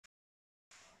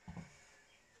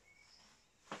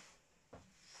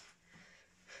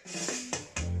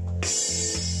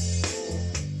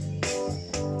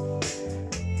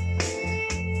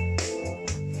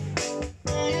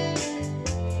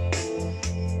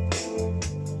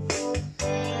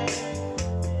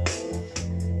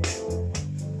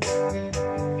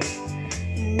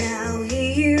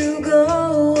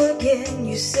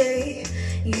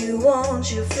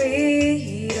your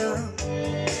freedom.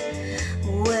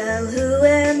 Well, who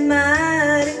am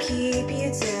I to keep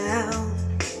you down?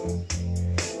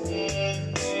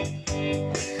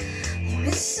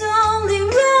 It's only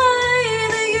right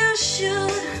that you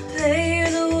should play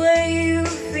the way you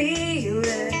feel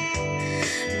it.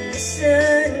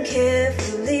 Listen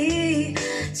carefully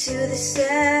to the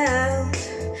sound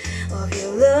of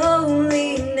your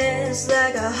loneliness,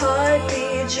 like a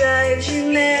heartbeat drives you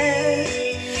mad.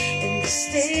 In the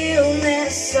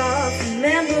stillness of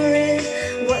remembering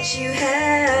what you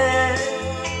had,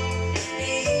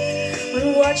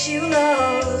 when what you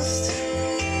lost,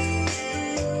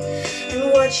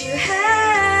 and what you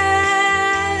had,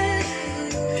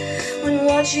 when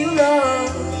what you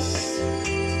lost.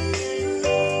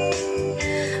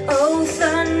 Oh,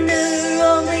 thunder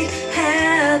only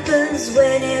happens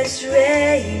when it's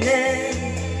raining,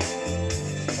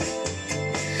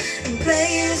 and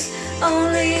players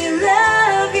only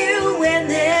love you when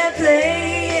they're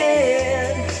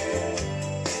playing.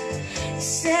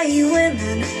 Say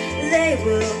women, they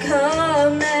will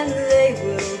come and they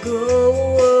will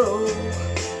go.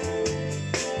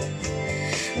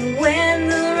 When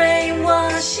the rain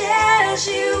washes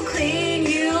you clean,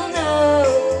 you'll know.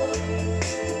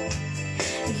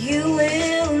 You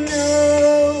will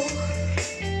know.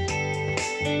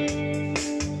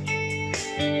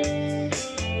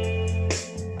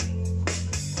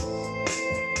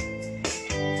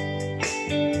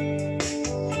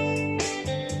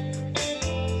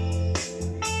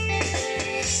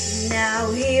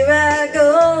 Now here I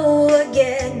go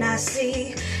again, I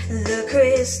see the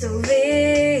crystal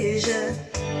vision.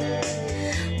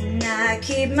 When I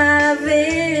keep my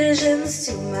visions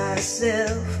to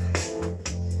myself,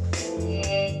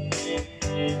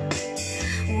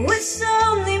 it's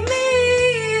only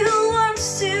me who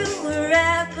wants to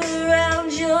wrap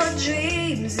around your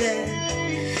dreams. And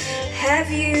have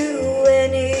you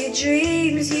any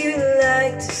dreams you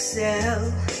like to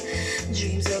sell?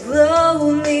 Dreams of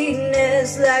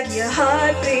loneliness, like your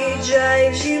heartbeat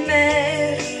drives you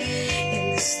mad.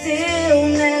 In the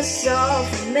stillness of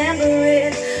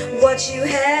remembering what you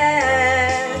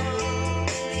had,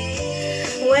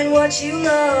 when what you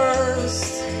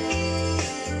lost,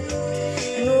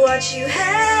 and what you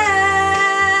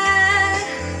had,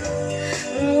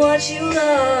 and what you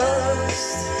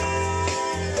lost.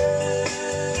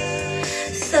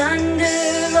 Thunder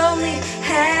only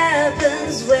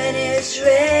happens when it's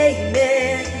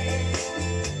raining,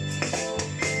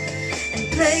 and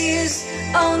players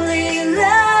only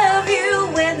love you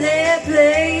when they're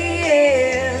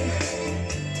playing.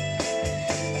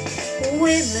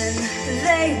 Women,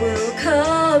 they will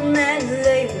come and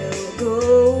they will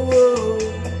go.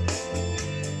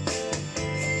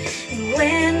 And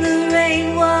when the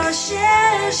rain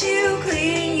washes you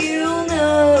clean, you'll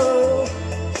know.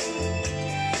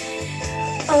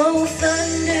 Oh,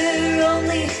 thunder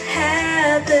only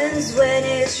happens when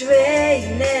it's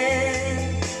raining,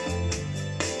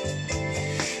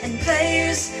 and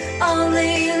players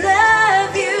only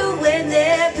love you when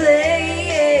they're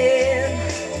playing.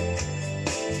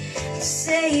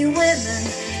 Say women,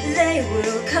 they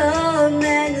will come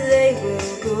and they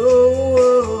will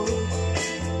go.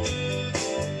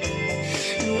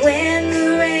 And when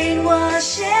the rain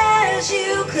washes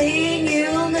you clean,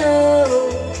 you'll know.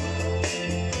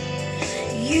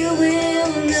 You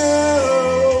will know.